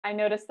I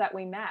noticed that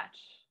we match.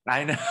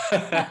 I know.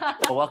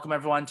 Well, welcome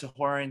everyone to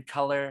Horror in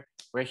Color.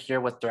 We're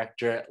here with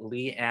director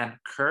Lee Ann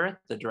Kurr,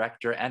 the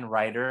director and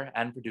writer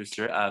and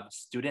producer of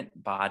Student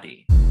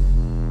Body.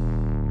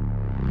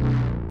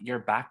 Your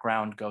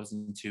background goes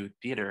into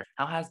theater.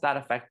 How has that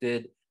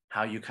affected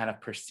how you kind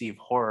of perceive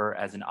horror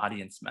as an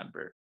audience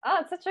member? Oh,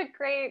 that's such a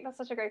great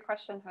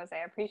question, Jose.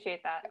 I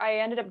appreciate that. I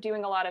ended up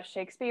doing a lot of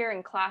Shakespeare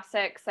and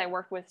classics. I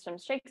worked with some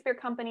Shakespeare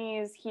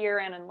companies here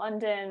and in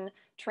London,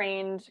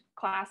 trained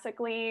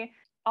classically.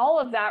 All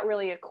of that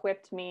really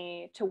equipped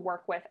me to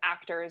work with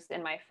actors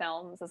in my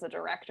films as a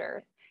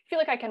director. I feel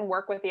like I can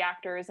work with the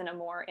actors in a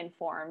more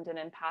informed and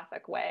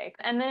empathic way.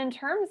 And then in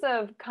terms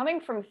of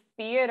coming from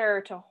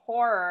theater to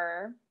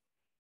horror,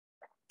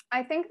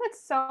 I think that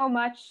so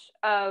much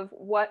of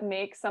what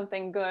makes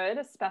something good,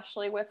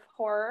 especially with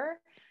horror,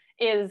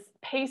 is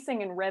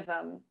pacing and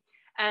rhythm.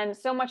 And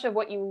so much of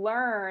what you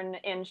learn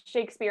in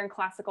Shakespeare and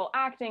classical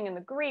acting and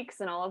the Greeks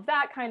and all of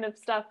that kind of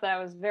stuff that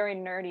I was very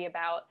nerdy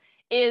about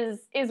is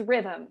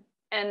rhythm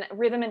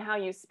in how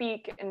you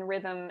speak and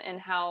rhythm in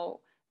how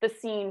the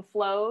scene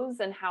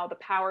flows and how the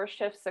power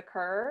shifts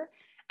occur.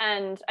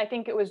 And I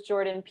think it was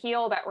Jordan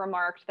Peele that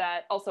remarked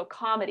that also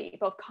comedy,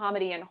 both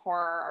comedy and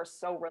horror, are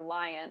so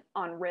reliant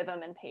on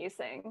rhythm and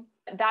pacing.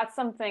 That's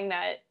something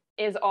that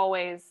is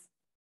always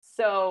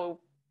so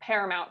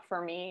paramount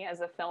for me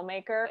as a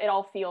filmmaker. It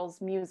all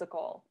feels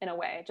musical in a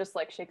way, just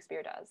like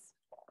Shakespeare does.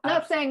 I'm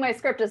not saying my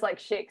script is like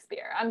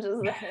Shakespeare. I'm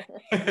just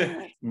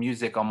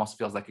Music almost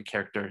feels like a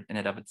character in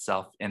and of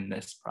itself in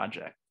this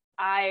project.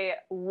 I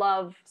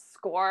love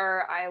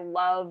score. I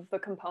love the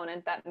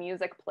component that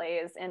music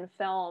plays in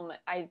film.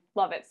 I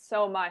love it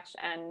so much,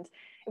 and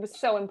it was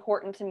so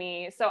important to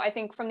me. So I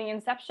think from the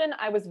inception,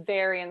 I was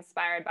very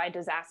inspired by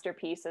Disaster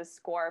Piece's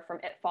score from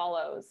It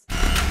Follows.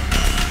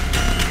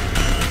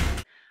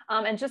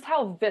 And just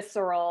how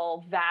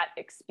visceral that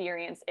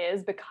experience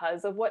is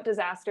because of what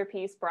Disaster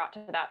Piece brought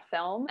to that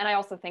film. And I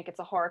also think it's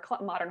a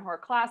modern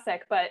horror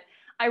classic, but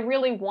I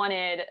really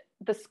wanted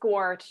the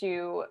score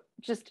to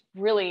just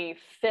really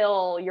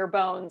fill your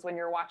bones when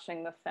you're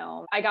watching the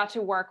film. I got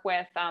to work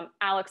with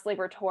Alex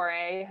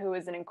Liberatore, who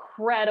is an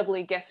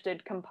incredibly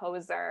gifted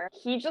composer.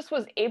 He just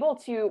was able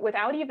to,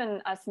 without even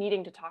us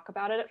needing to talk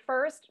about it at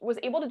first, was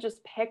able to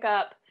just pick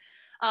up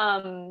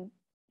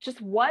just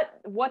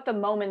what the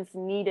moments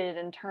needed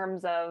in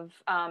terms of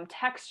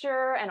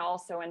texture and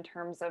also in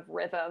terms of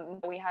rhythm.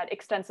 We had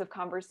extensive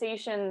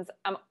conversations.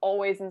 I'm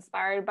always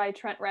inspired by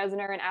Trent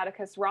Reznor and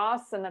Atticus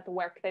Ross and the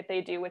work that they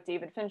do with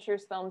David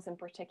Fincher's films in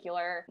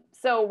particular.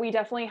 So we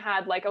definitely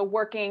had like a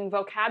working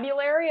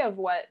vocabulary of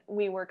what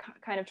we were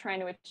kind of trying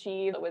to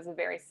achieve. It was a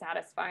very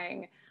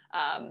satisfying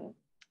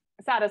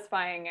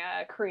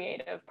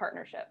creative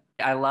partnership.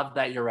 I love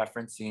that you're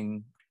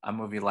referencing a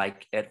movie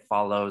like It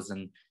Follows,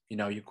 and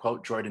you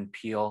quote Jordan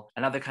Peele.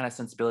 Another kind of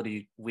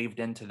sensibility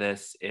weaved into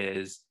this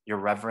is your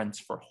reverence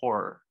for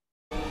horror.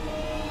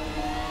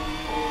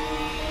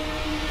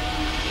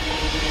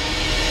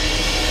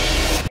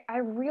 I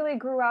really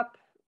grew up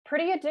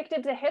pretty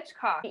addicted to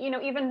Hitchcock.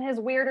 Even his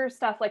weirder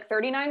stuff like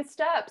 39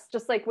 Steps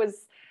just like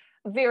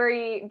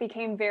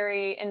became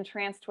very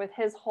entranced with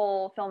his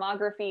whole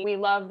filmography. We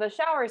love the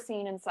shower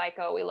scene in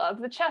Psycho. We love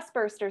the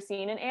chestburster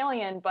scene in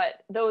Alien,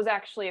 but those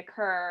actually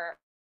occur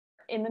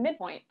in the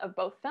midpoint of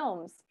both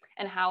films,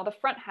 and how the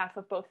front half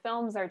of both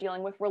films are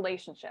dealing with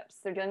relationships.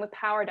 They're dealing with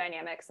power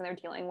dynamics, and they're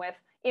dealing with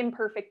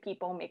imperfect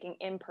people making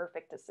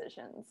imperfect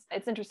decisions.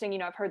 It's interesting,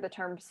 I've heard the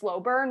term slow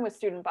burn with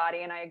Student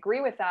Body, and I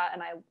agree with that,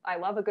 and I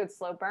love a good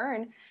slow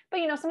burn. But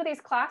some of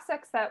these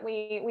classics that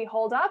we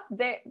hold up,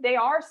 they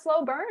are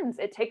slow burns.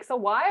 It takes a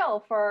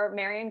while for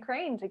Marion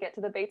Crane to get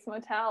to the Bates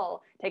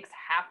Motel. It takes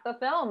half the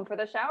film for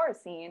the shower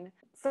scene.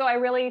 So I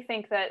really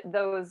think that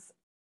those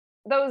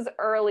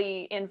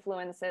early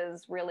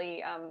influences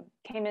really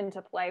came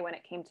into play when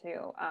it came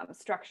to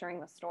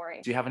structuring the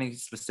story. Do you have any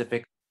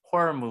specific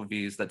horror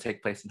movies that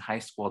take place in high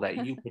school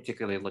that you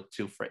particularly look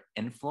to for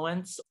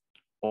influence,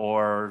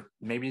 or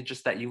maybe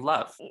just that you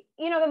love?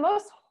 The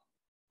most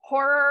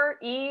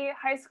horror-y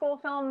high school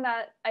film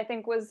that I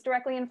think was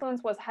directly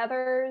influenced was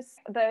Heathers.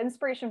 The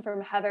inspiration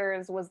from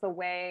Heathers was the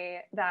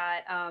way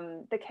that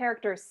the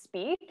characters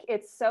speak.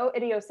 It's so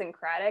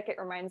idiosyncratic. It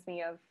reminds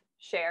me of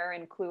Cher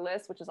and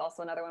Clueless, which is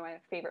also another one of my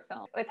favorite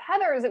films. With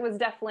Heathers, it was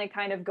definitely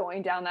kind of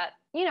going down that,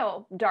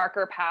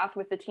 darker path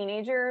with the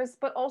teenagers,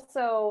 but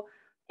also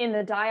in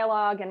the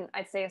dialogue, and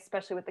I'd say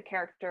especially with the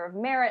character of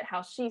Merritt,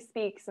 how she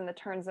speaks and the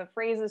turns of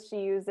phrases she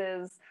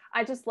uses.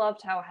 I just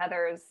loved how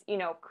Heathers,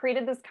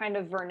 created this kind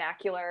of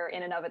vernacular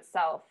in and of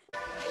itself.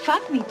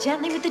 Fuck me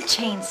gently with a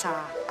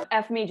chainsaw.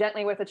 F me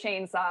gently with a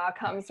chainsaw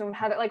comes from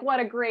Heather. Like, what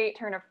a great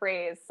turn of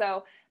phrase.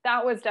 So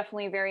that was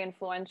definitely very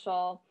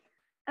influential.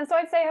 And so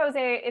I'd say,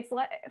 Jose,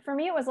 for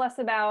me, it was less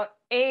about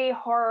a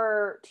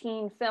horror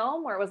teen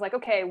film where it was like,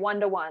 okay,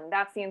 1-to-1,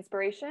 that's the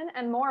inspiration,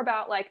 and more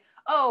about like,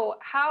 oh,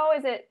 how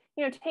is it,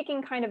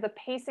 taking kind of the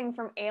pacing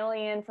from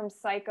Alien, from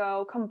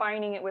Psycho,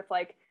 combining it with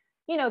like,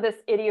 this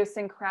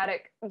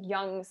idiosyncratic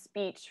young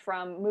speech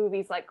from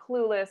movies like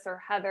Clueless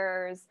or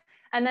Heathers,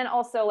 And then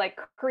also like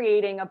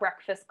creating a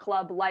breakfast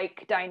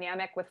club-like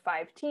dynamic with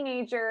 5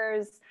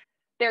 teenagers.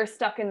 They're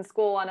stuck in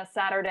school on a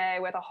Saturday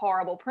with a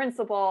horrible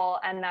principal,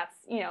 and that's,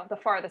 the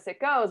farthest it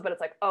goes. But it's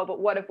like, oh, but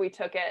what if we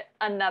took it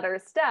another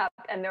step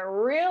and they're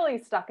really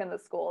stuck in the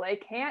school? They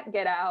can't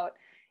get out.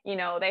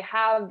 They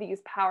have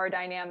these power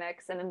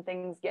dynamics, and then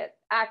things get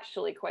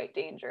actually quite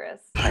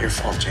dangerous. Not your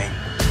fault, Jane.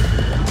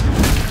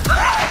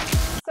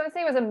 So I'd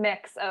say it was a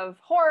mix of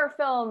horror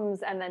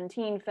films and then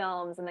teen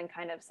films, and then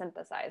kind of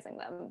synthesizing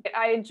them.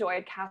 I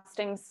enjoyed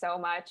casting so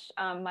much.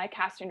 My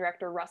casting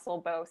director,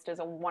 Russell Boast, is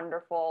a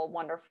wonderful,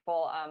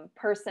 wonderful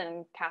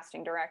person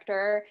casting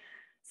director.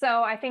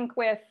 So I think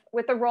with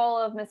the role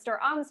of Mr.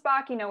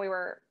 Ansbach,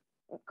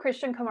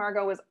 Christian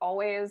Camargo was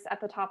always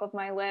at the top of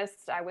my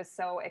list. I was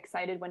so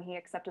excited when he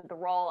accepted the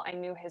role. I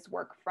knew his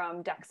work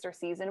from Dexter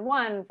season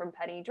 1, from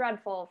Penny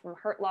Dreadful, from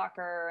Hurt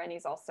Locker, and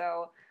he's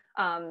also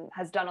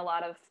has done a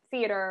lot of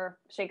theater,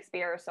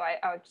 Shakespeare. So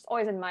I just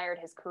always admired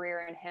his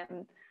career and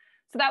him.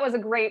 So that was a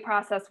great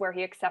process where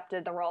he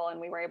accepted the role and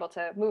we were able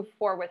to move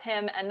forward with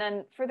him. And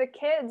then for the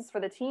kids,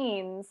 for the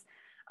teens,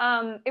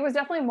 it was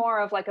definitely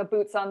more of like a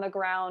boots on the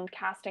ground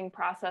casting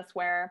process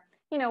where,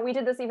 we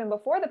did this even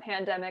before the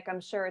pandemic.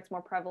 I'm sure it's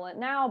more prevalent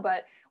now,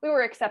 but we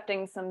were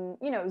accepting some,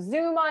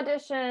 Zoom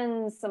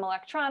auditions, some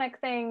electronic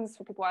things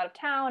for people out of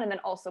town, and then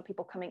also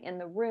people coming in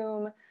the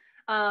room.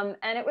 And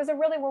it was a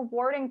really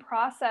rewarding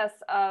process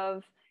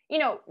of,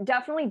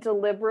 definitely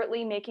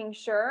deliberately making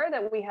sure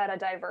that we had a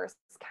diverse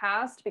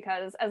cast,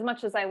 because as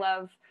much as I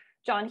love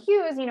John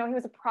Hughes, he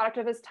was a product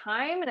of his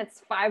time, and it's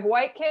 5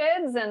 white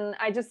kids. And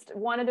I just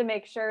wanted to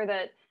make sure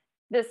that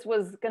this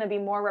was going to be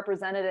more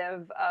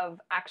representative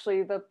of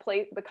actually the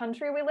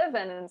country we live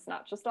in. And it's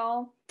not just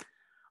all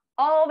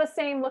the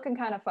same looking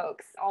kind of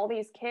folks. All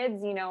these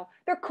kids,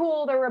 they're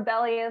cool, they're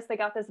rebellious, they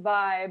got this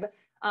vibe.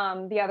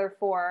 The other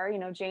 4,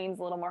 Jane's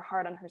a little more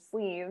hard on her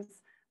sleeves.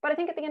 But I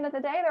think at the end of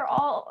the day, they're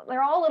all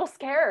a little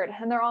scared,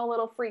 and they're all a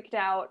little freaked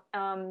out.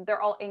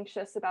 They're all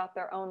anxious about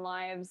their own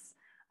lives,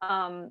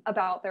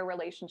 about their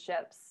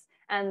relationships.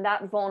 And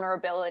that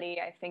vulnerability,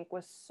 I think,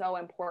 was so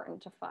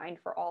important to find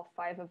for all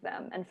 5 of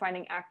them, and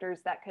finding actors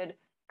that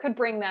could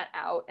bring that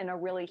out in a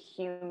really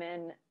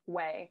human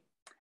way.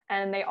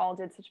 And they all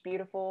did such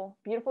beautiful,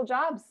 beautiful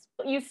jobs.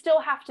 You still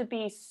have to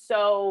be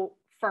so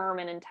firm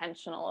and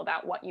intentional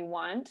about what you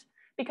want,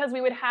 because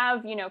we would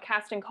have,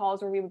 casting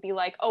calls where we would be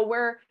like, oh,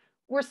 we're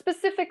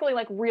specifically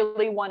like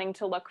really wanting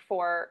to look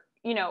for,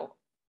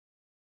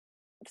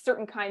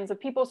 certain kinds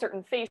of people,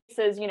 certain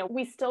faces.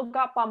 We still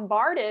got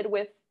bombarded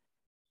with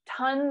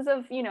tons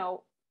of,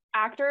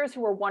 actors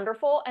who were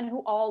wonderful and who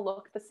all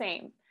look the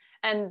same.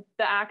 And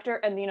the actor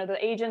and, the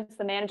agents,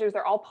 the managers,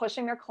 they're all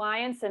pushing their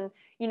clients, and,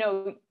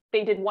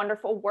 they did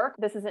wonderful work.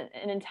 This is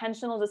an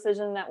intentional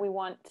decision that we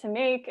want to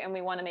make, and we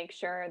want to make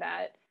sure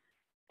that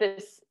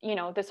this,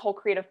 this whole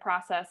creative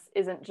process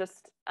isn't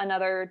just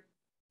another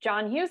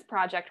John Hughes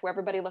project where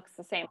everybody looks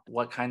the same.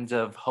 What kinds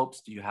of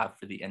hopes do you have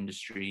for the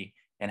industry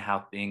and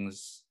how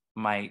things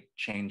might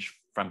change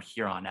from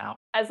here on out?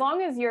 As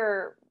long as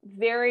you're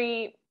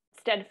very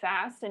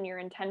steadfast in your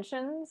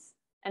intentions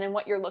and in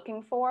what you're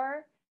looking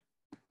for,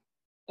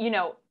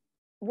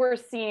 we're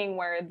seeing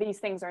where these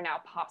things are now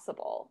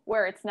possible,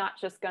 where it's not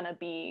just going to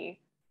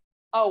be,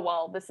 oh,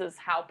 well, this is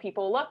how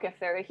people look if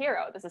they're a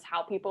hero. This is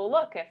how people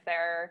look if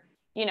they're,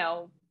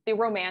 the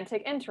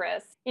romantic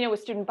interests. With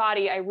Student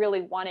Body, I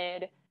really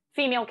wanted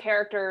female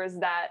characters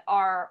that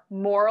are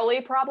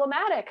morally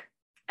problematic.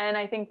 And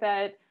I think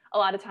that a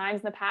lot of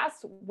times in the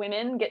past,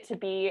 women get to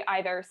be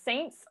either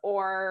saints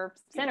or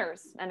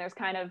sinners, and there's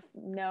kind of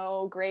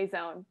no gray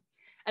zone.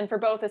 And for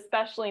both,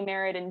 especially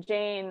Merritt and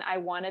Jane, I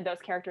wanted those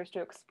characters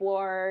to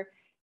explore.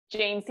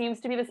 Jane seems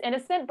to be this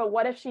innocent, but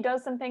what if she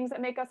does some things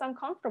that make us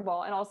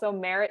uncomfortable? And also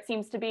Merritt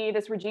seems to be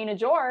this Regina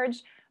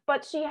George,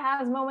 but she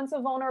has moments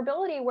of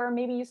vulnerability where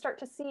maybe you start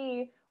to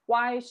see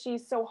why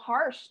she's so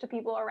harsh to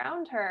people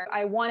around her.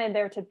 I wanted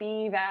there to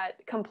be that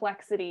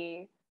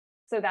complexity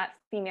so that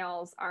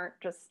females aren't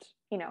just,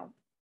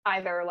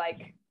 either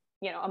like,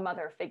 a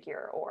mother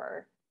figure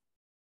or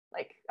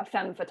like a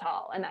femme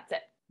fatale, and that's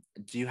it.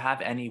 Do you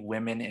have any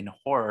women in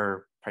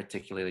horror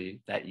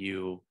particularly that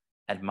you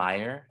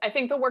admire? I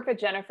think the work that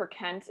Jennifer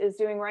Kent is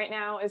doing right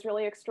now is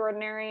really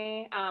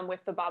extraordinary,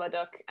 with the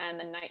Babadook and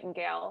the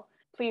Nightingale.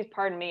 Please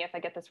pardon me if I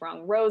get this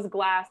wrong. Rose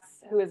Glass,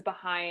 who is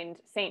behind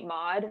Saint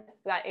Maud,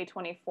 that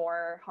A24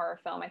 horror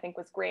film, I think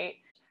was great.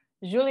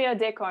 Julia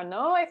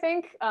Decorneau, I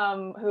think,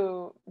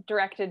 who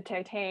directed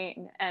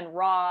Titane and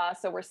Raw.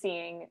 So we're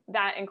seeing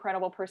that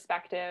incredible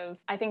perspective.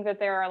 I think that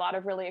there are a lot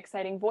of really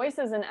exciting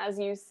voices. And as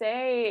you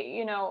say,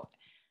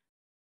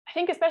 I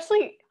think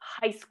especially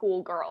high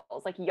school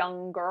girls, like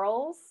young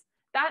girls,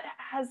 that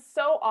has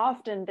so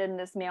often been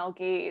this male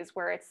gaze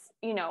where it's,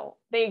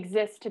 they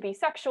exist to be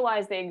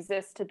sexualized. They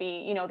exist to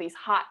be, these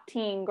hot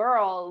teen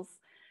girls.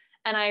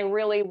 And I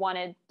really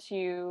wanted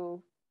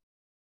to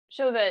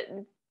show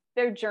that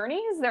their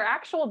journeys, their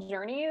actual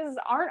journeys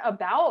aren't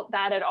about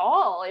that at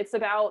all. It's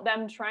about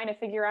them trying to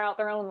figure out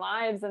their own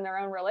lives and their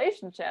own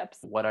relationships.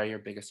 What are your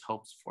biggest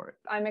hopes for it?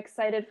 I'm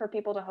excited for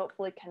people to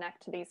hopefully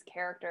connect to these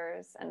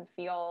characters and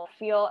feel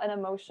an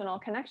emotional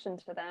connection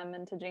to them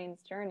and to Jane's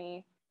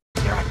journey.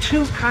 There are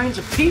two kinds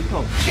of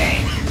people,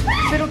 Jane.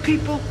 Fiddle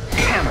people,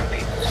 hammer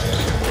people.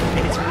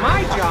 And it's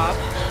my job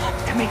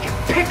to make you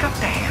pick up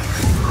the hammer.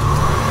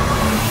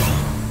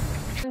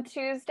 On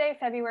Tuesday,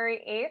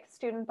 February 8th,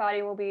 Student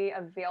Body will be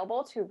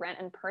available to rent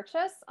and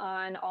purchase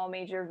on all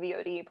major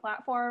VOD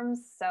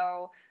platforms.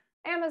 So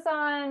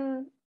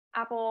Amazon,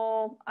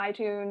 Apple,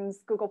 iTunes,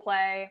 Google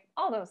Play,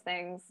 all those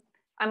things.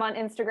 I'm on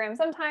Instagram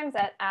sometimes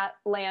at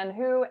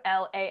Laanwho,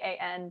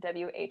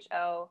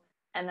 LAANWHO.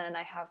 And then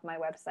I have my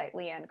website,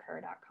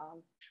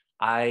 leannekurr.com.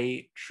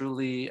 I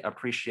truly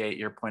appreciate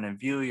your point of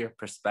view, your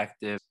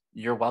perspective.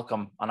 You're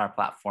welcome on our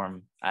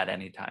platform at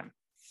any time.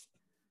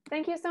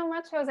 Thank you so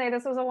much, Jose.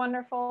 This was a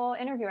wonderful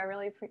interview.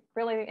 I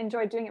really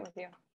enjoyed doing it with you.